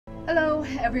Hello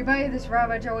everybody, this is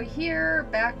Rabbi Joey here,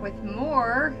 back with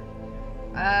more,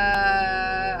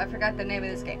 I forgot the name of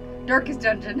this game. Darkest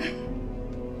Dungeon.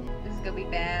 This is gonna be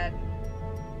bad.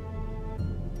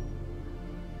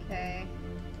 Okay.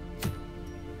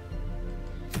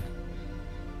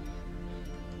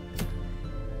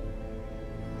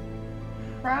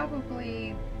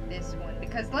 Probably this one,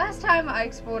 because last time I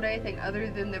explored anything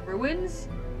other than the ruins,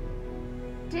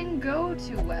 didn't go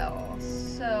too well,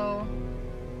 so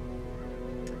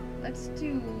let's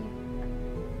do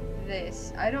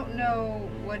this. I don't know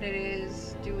what it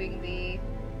is doing the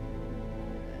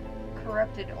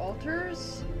corrupted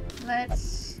altars.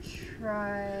 Let's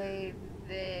try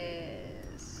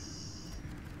this.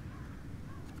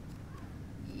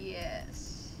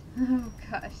 Yes. Oh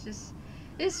gosh,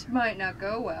 this might not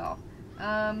go well.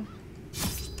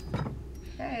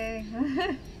 Okay.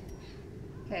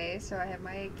 Okay, so I have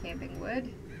my camping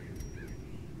wood.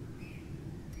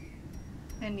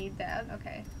 I need that,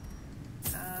 okay.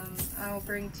 I'll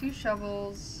bring 2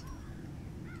 shovels,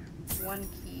 1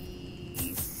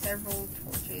 key, several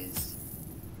torches.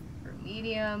 For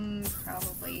medium,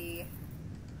 probably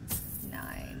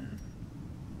 9.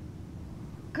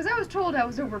 Because I was told I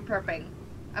was over prepping.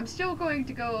 I'm still going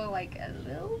to go like a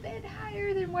little bit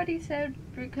higher than what he said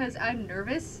because I'm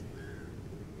nervous.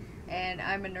 And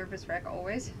I'm a nervous wreck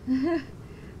always.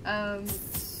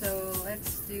 So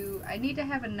let's do, I need to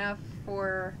have enough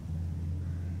for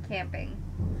camping.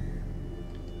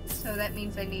 So that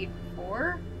means I need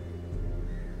 4?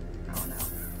 Oh no.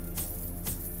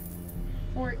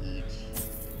 4 each.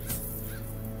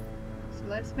 So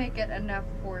let's make it enough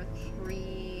for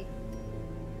 3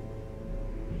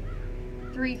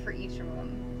 for each of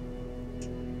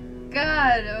them.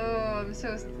 God, oh, I'm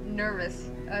so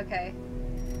nervous. Okay.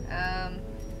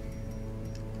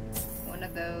 One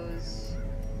of those.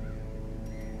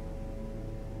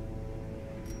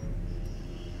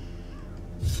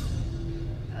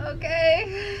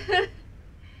 Okay.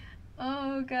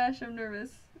 Oh gosh, I'm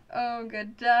nervous. Oh, I'm gonna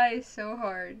die so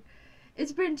hard.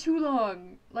 It's been too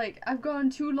long. Like, I've gone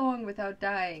too long without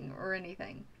dying or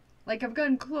anything. Like, I've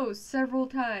gotten close several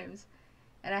times,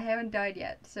 and I haven't died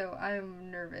yet, so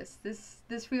I'm nervous.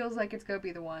 This feels like it's gonna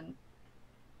be the one.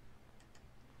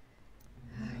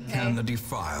 Okay. Can the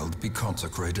defiled be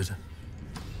consecrated?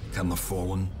 Can the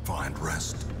fallen find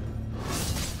rest?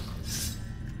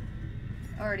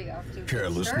 Already off to a good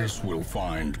Carelessness start. will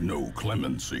find no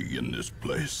clemency in this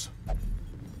place.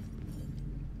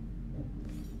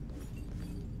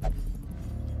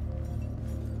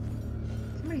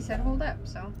 Somebody said hold up,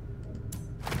 so.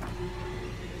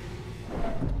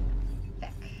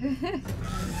 Heck.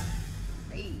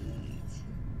 Great.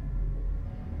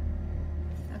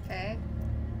 Okay.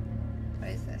 What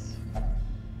is this?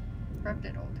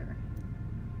 Corrupted altar.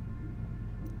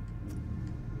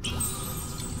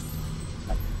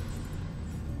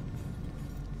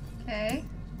 Okay.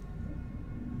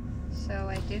 So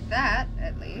I did that,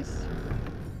 at least.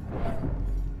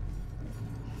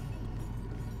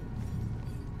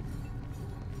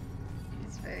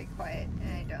 It's very quiet,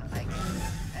 and I don't like it.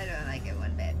 I don't like it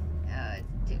one bit. Oh,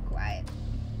 it's too quiet.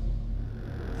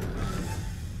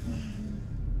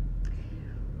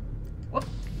 Whoop.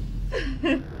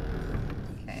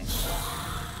 Okay.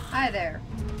 Hi there.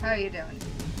 How are you doing?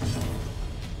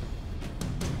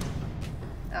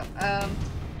 Oh,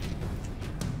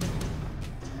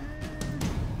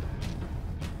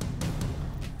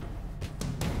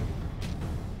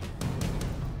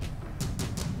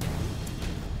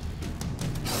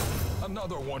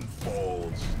 Another one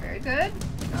falls. very good.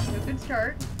 Off to a good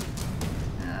start.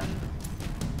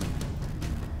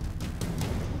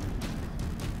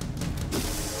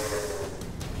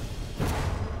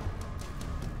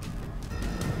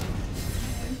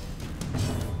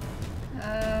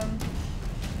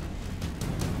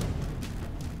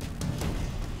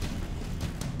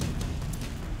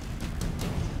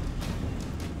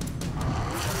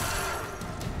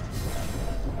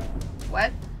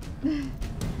 What?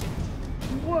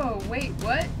 Whoa, wait,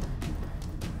 what?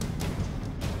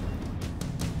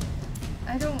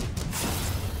 I don't...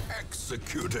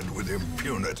 Executed with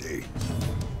impunity.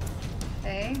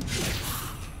 Okay.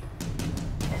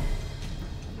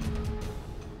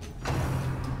 I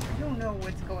don't know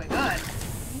what's going on.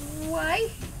 Why?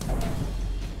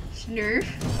 Snurf.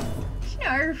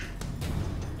 Snarf.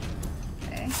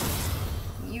 Okay.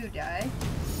 You die.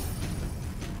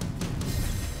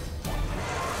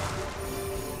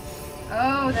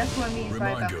 Oh, that's what means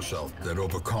by Remind yourself that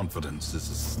overconfidence is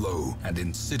a slow and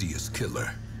insidious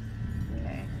killer.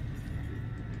 Okay.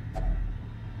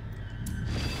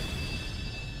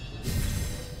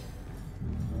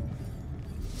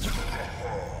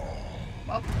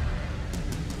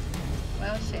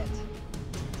 Oh shit.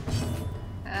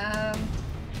 No.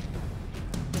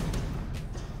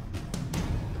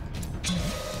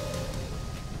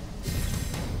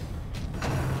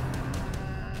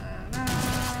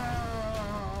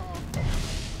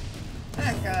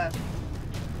 Back up.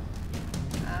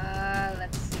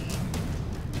 Let's see.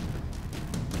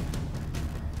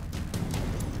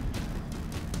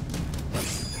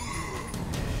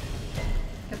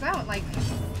 Because I don't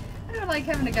like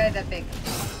having a guy that big.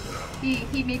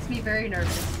 He makes me very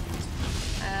nervous.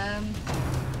 I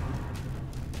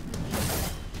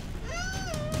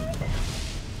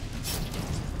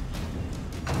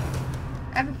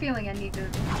have a feeling I need to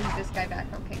move this guy back.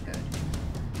 Okay, good.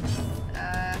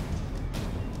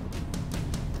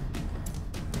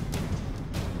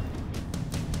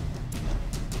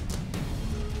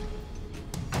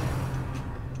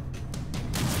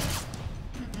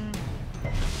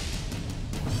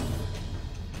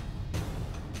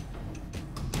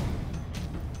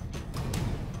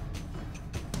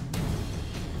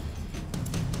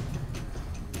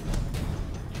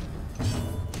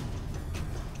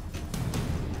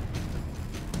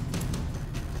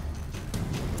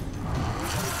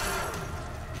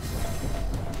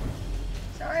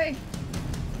 Sorry.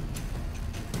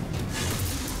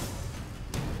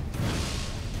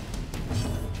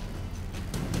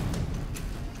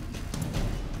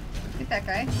 Get that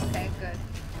guy. Okay, good.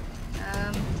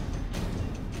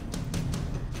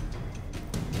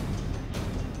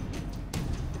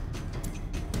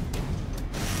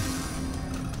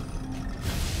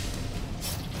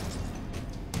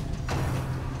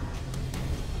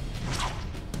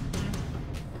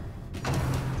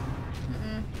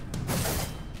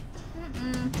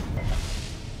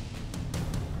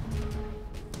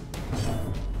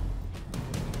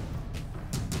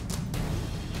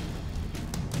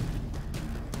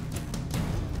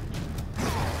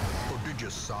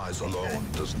 Size alone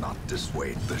does not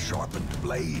dissuade the sharpened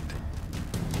blade.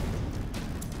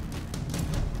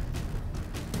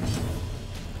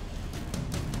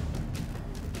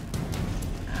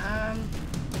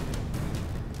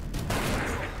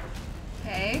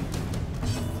 Okay.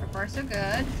 So far so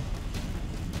good.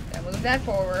 Gotta move that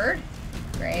forward.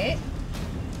 Great.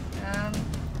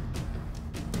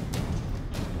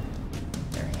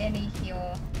 Is there any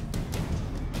heal?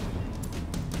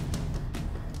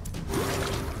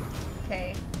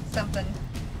 Okay, something.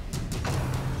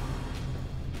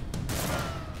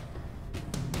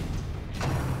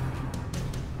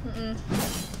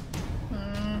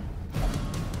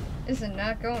 This is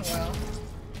not going well.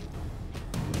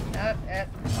 Not at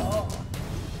all.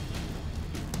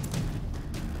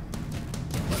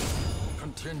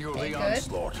 Continue Okay, the good.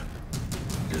 onslaught.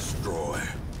 Destroy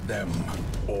them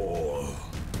all.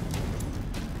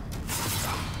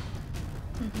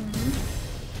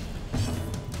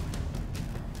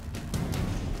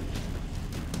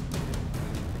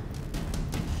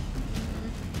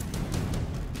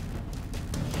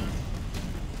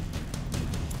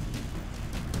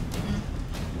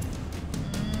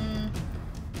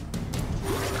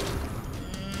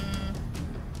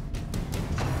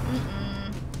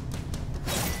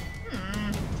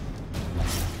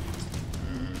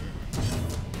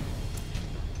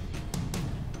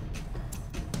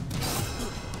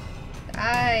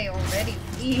 Die already,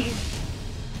 please.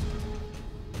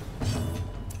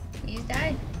 Please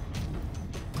die.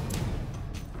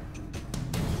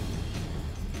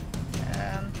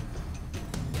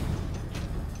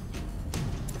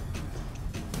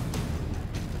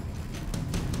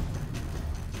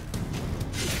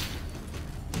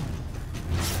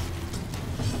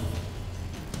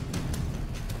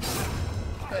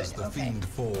 Good, As the okay. fiend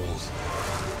falls,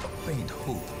 a faint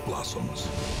hope blossoms.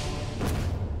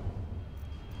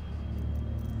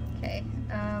 Okay,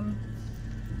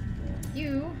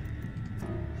 you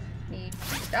need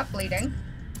to stop bleeding.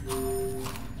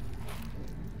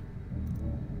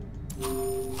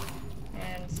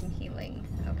 And some healing.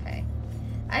 Okay.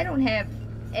 I don't have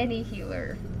any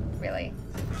healer, really.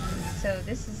 So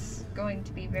this is going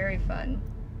to be very fun.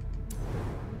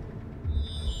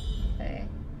 Okay.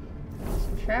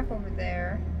 Some trap over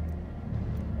there.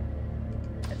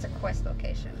 That's a quest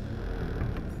location.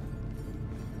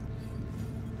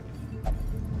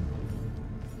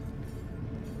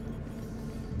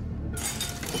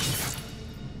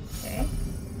 Okay.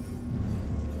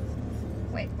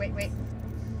 Wait.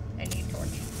 I need a torch.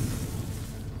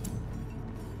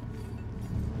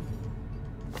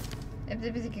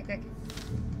 Quick.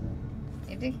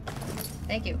 Empty?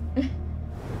 Thank you.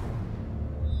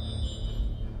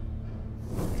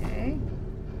 Okay.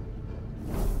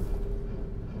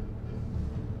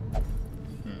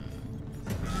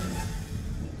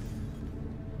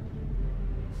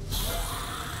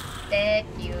 Heck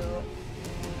you.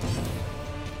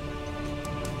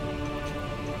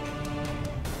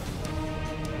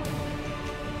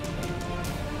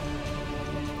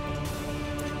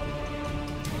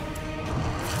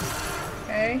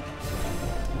 Okay.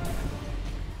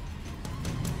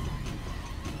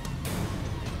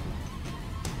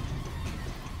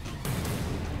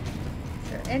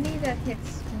 Is there any that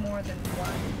hits more than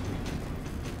one?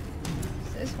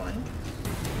 It's this one.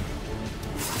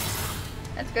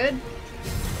 That's good.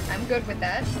 I'm good with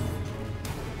that.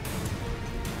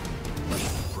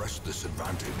 Press this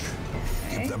advantage.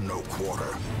 Okay. Give them no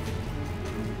quarter.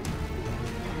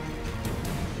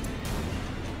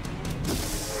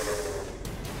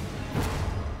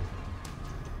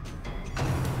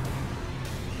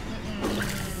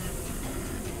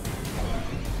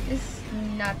 This is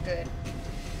not good.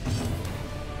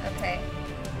 Okay.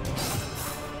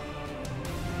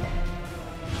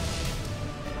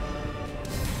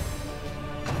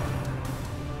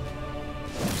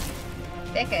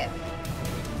 Take it.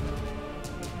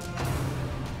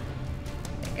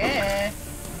 Take it.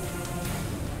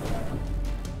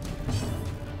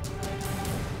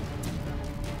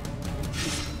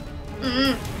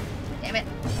 Damn it.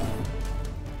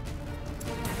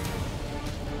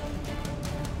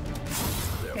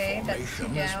 Okay, that's two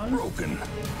Formation down. is broken.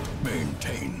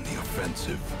 Maintain the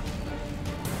offensive.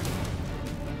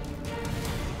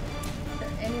 Is there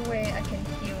any way I can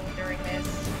heal during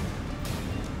this?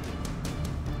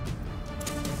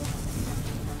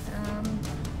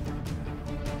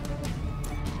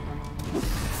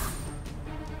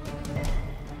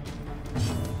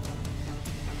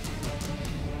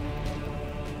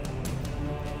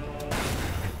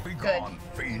 Be Good. gone,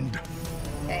 fiend.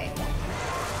 Okay.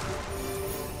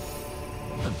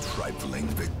 A trifling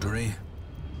victory,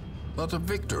 but a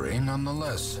victory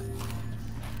nonetheless.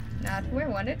 Not who I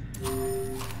wanted.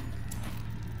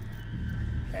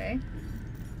 Okay.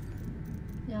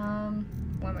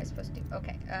 What am I supposed to do?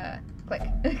 Okay, click.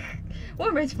 What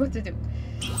am I supposed to do?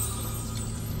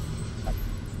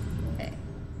 Okay.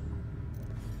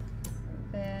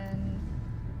 Then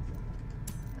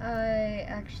I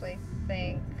actually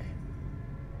think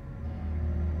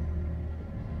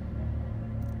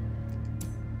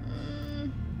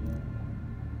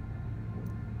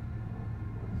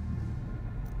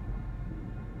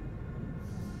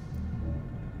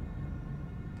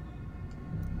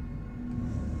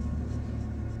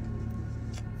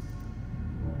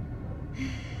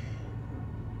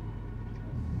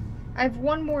I have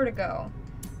one more to go,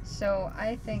 so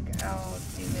I think I'll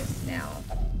do this now.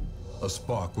 A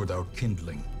spark without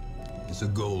kindling is a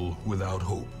goal without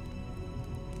hope.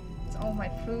 It's all my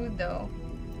food, though.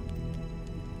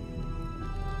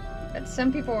 But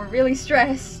some people are really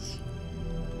stressed.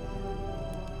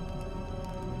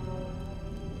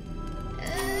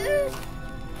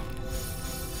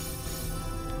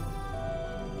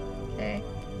 Okay.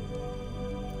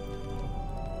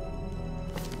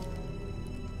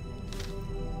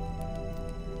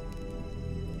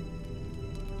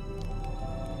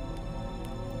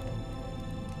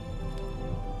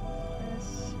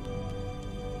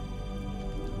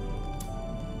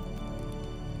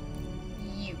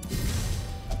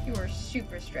 You are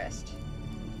super stressed.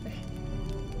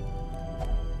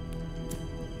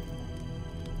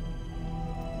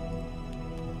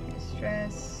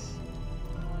 Stress.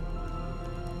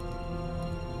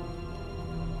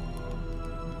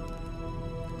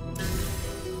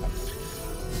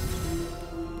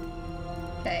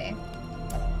 Okay.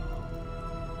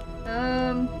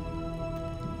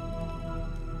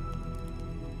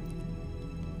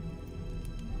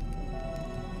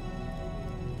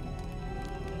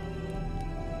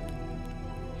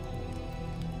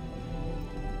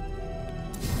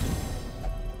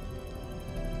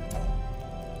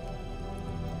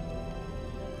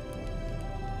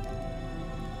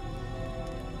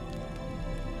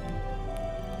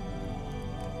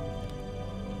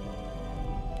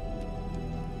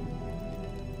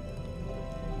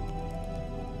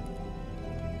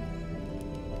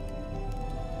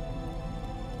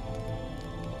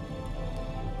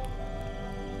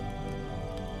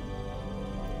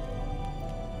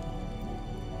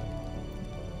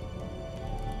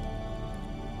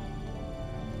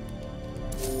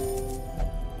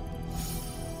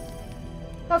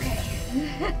 Okay.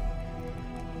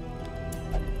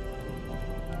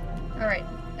 Alright,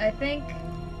 I think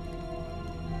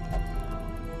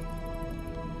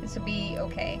this will be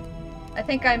okay. I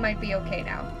think I might be okay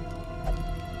now.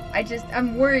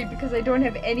 I'm worried because I don't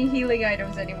have any healing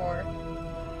items anymore.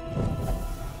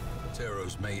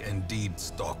 Terrors may indeed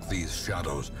stalk these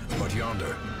shadows, but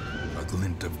yonder, a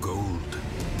glint of gold.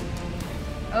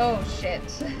 Oh, shit.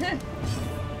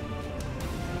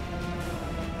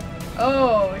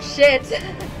 Oh, shit.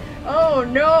 Oh,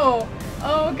 no.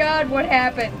 Oh, God, what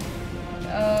happened?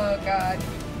 Oh, God.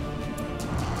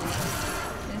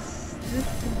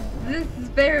 This is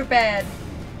very bad.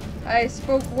 I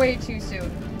spoke way too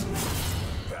soon.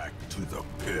 Back to the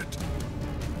pit.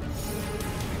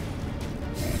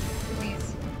 Okay,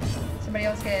 please. Somebody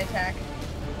else get an attack.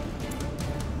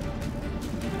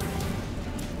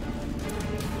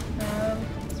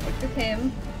 Let's work with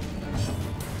him.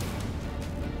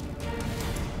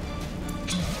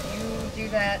 You do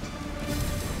that.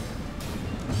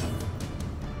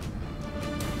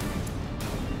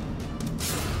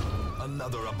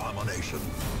 Another abomination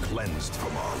cleansed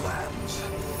from our lands.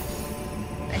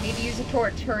 I need to use a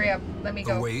torch. Hurry up. Let me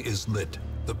go. The way is lit.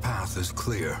 The path is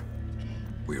clear.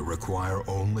 We require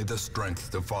only the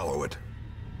strength to follow it.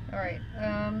 Alright,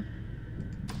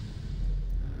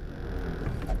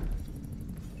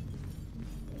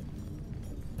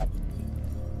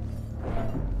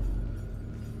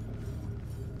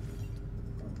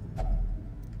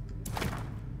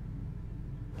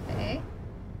 okay.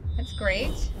 That's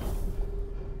great.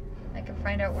 I can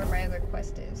find out where my other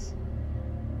quest is.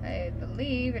 I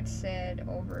believe it said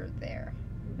over there.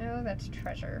 No, that's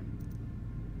treasure.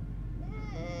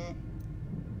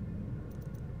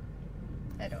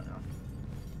 I don't know.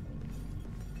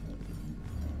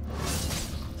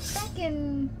 Back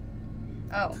in...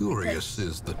 Oh. Curious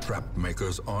is the trap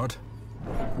maker's art.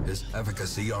 His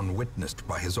efficacy unwitnessed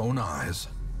by his own eyes.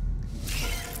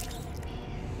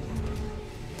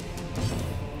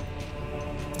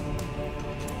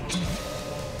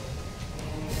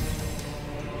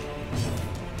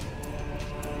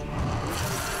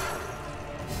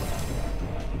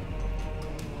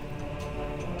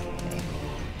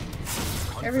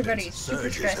 Everybody's super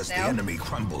stressed as now. The enemy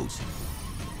crumbles.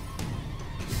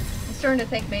 I'm starting to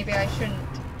think maybe I shouldn't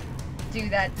do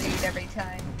that dude every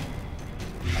time.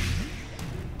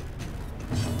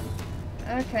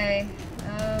 Okay.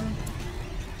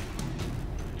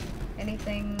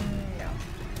 Anything? No.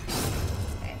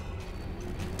 Okay.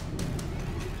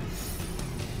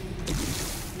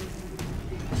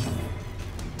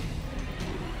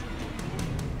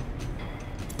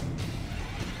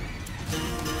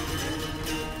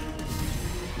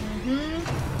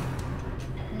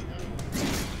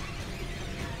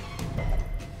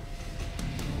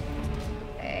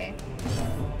 Okay.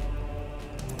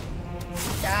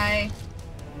 Die.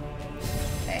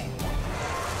 Okay.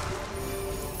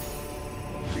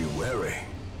 Be wary.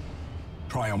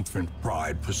 Triumphant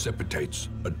pride precipitates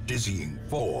a dizzying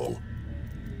fall.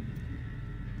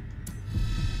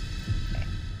 Okay.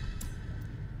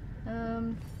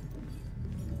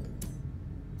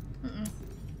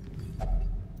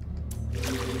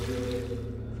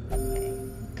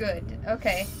 Good.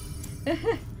 Okay.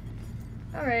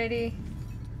 Alrighty.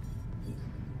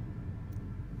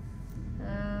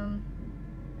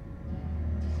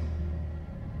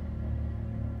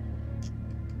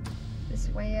 This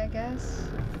way, I guess.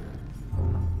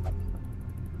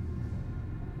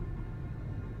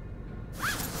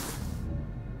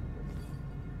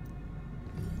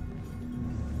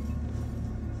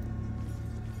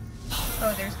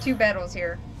 Oh, there's two battles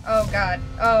here. Oh god.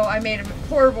 Oh, I made a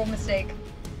horrible mistake.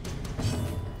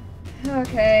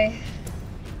 Okay.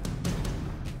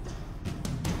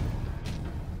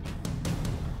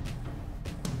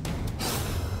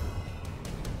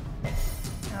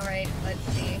 Alright, let's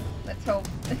see. Let's hope.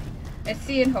 Let's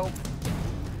see and hope.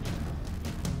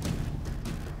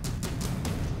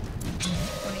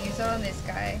 I'm gonna use it on this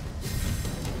guy.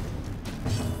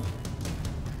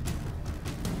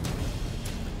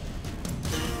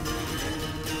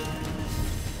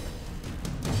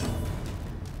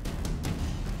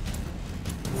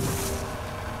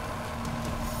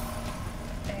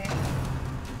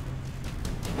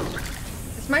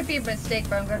 Might be a mistake,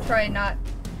 but I'm gonna try and not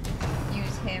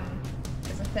use him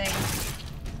as a thing.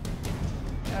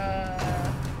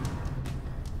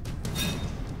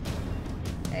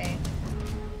 Okay.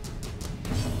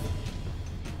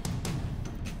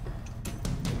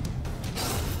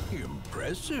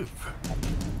 Impressive.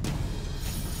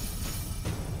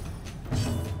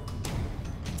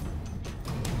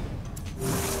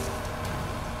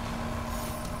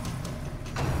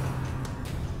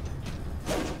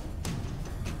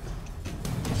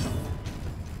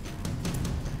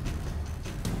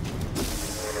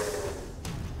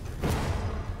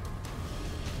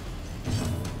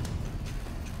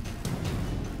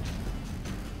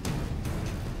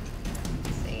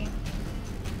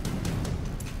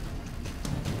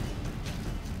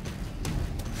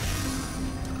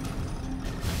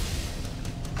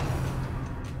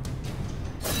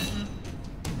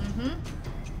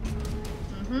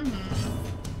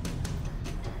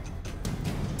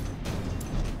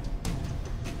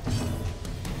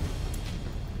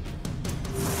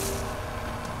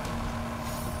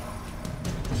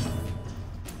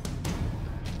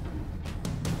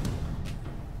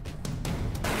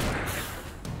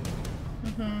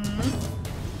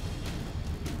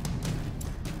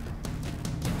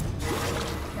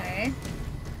 Okay.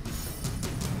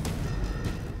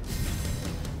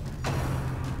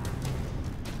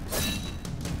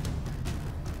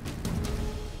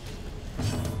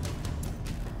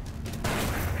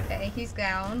 Okay, he's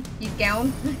down. He's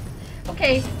down.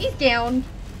 Okay, he's down.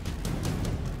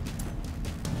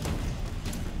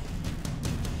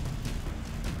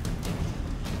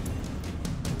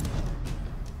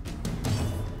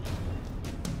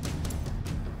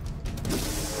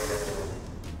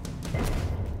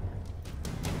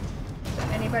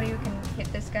 Anybody who can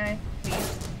hit this guy,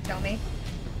 please tell me.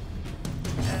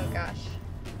 Oh gosh.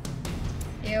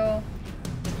 Heal.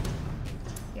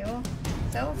 Heal.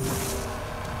 Self.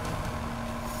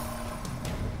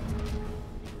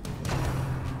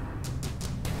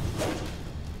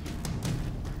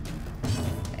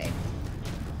 Okay.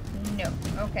 No.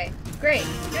 Okay. Great.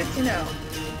 Good to know.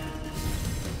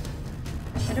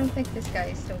 I don't think this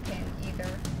guy still can either.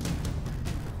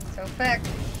 So feck.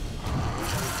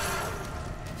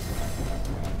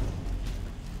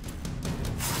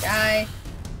 Die.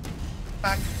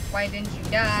 Fuck. Why didn't you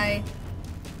die?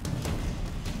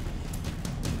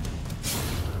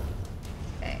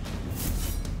 Okay.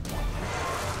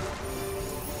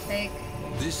 Take.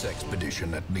 This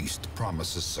expedition at least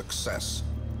promises success.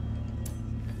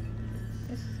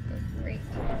 This is good. Great.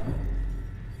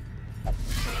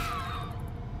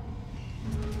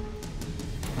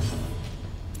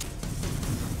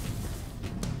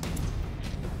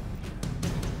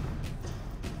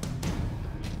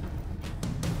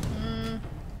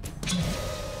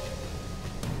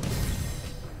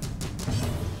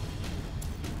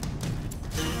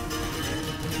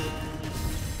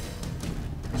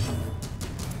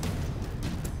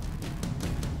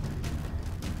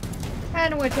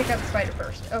 And we'll take out the spider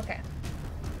first. Okay.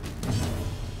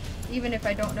 Even if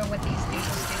I don't know what these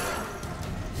dudes do.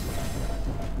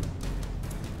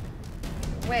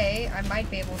 Either way, I might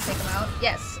be able to take them out.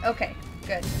 Yes. Okay.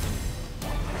 Good.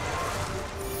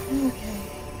 Okay.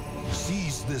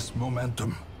 Seize this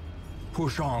momentum.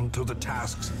 Push on to the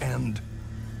task's end.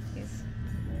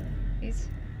 He's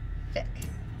thick.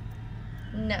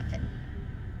 Nothing.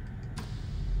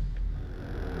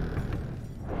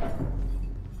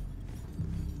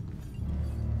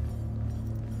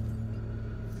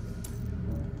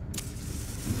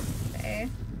 Okay.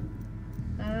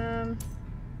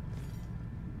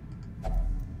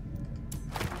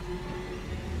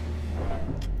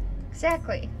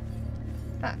 Exactly.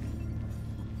 Fuck.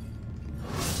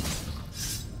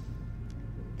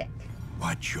 Thick.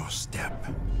 Watch your step.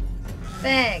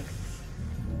 Thanks.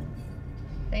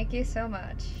 Thank you so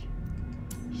much.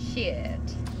 Shit.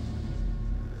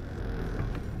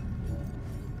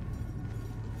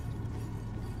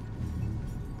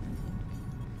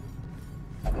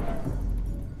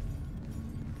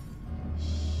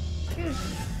 Shoot.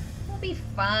 We'll be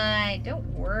fine. Don't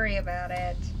worry about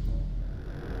it.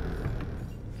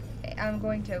 Okay, I'm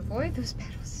going to avoid those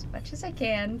battles as much as I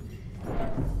can.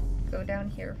 Go down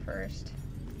here first.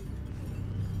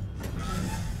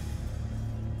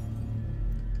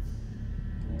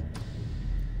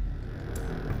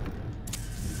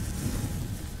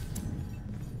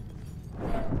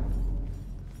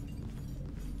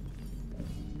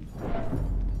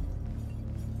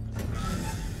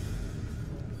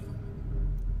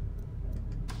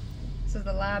 This is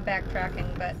a lot of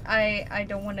backtracking, but I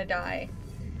don't want to die.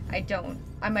 I don't.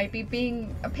 I might be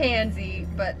being a pansy,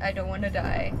 but I don't want to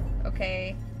die.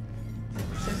 Okay?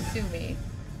 So sue me.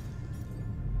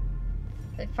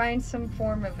 Did I find some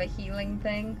form of a healing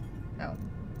thing? Oh.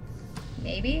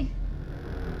 Maybe?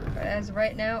 But as of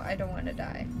right now, I don't want to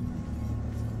die.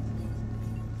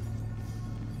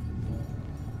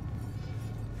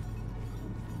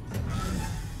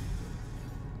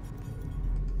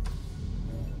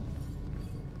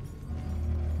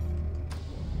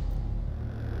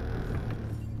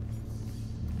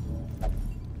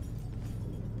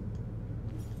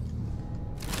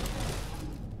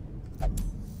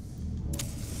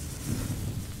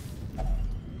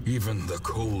 Even the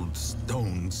cold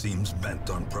stone seems bent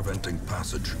on preventing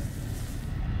passage.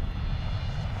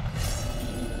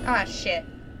 Ah, shit.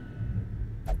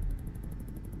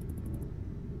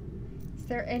 Is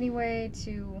there any way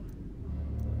to...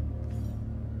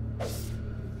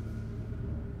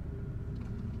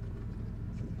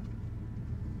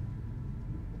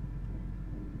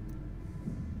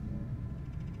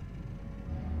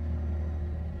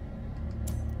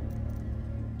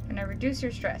 Can I reduce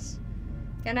your stress?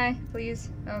 Can I, please?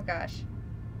 Oh gosh.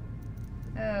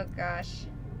 Oh gosh.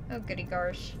 Oh goody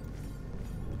gosh.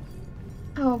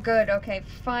 Oh, good. Okay,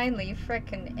 finally,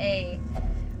 frickin' A.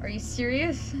 Are you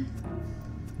serious?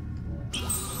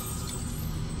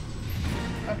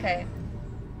 Okay.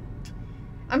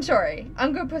 I'm sorry.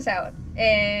 I'm gonna puss out.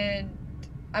 And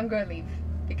I'm gonna leave.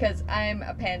 Because I'm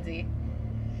a pansy.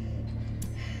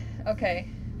 Okay.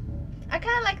 I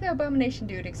kinda like the Abomination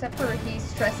dude, except for he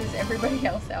stresses everybody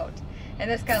else out. And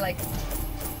that's kinda like...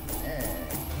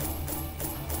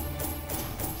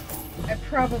 I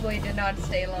probably did not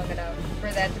stay long enough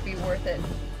for that to be worth it.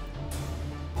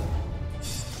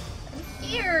 I'm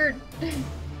scared!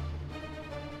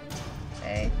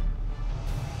 Okay.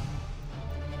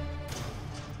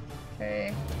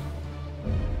 Okay.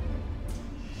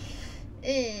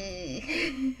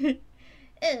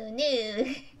 Oh no.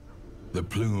 The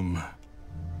plume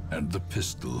and the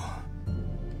pistol.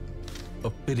 A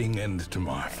fitting end to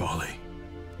my folly,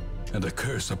 and a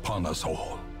curse upon us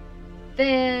all.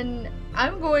 Then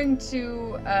I'm going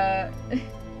to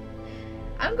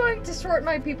I'm going to sort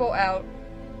my people out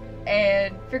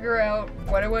and figure out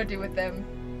what I want to do with them.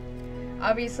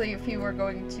 Obviously, a few are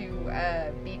going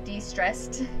to be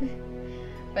de-stressed,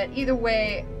 but either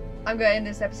way, I'm gonna end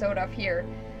this episode off here.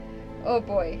 Oh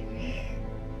boy.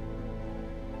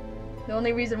 The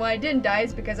only reason why I didn't die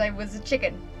is because I was a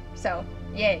chicken. So,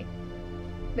 yay.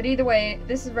 But either way,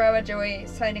 this is Rawa Joey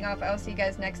signing off. I'll see you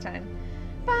guys next time.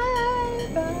 Bye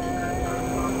bye.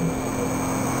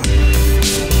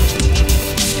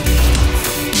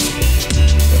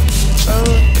 Oh.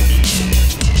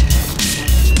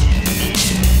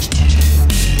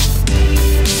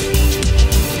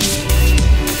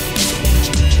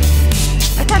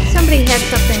 I thought somebody had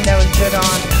something that was good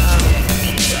on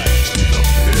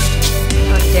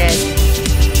dead.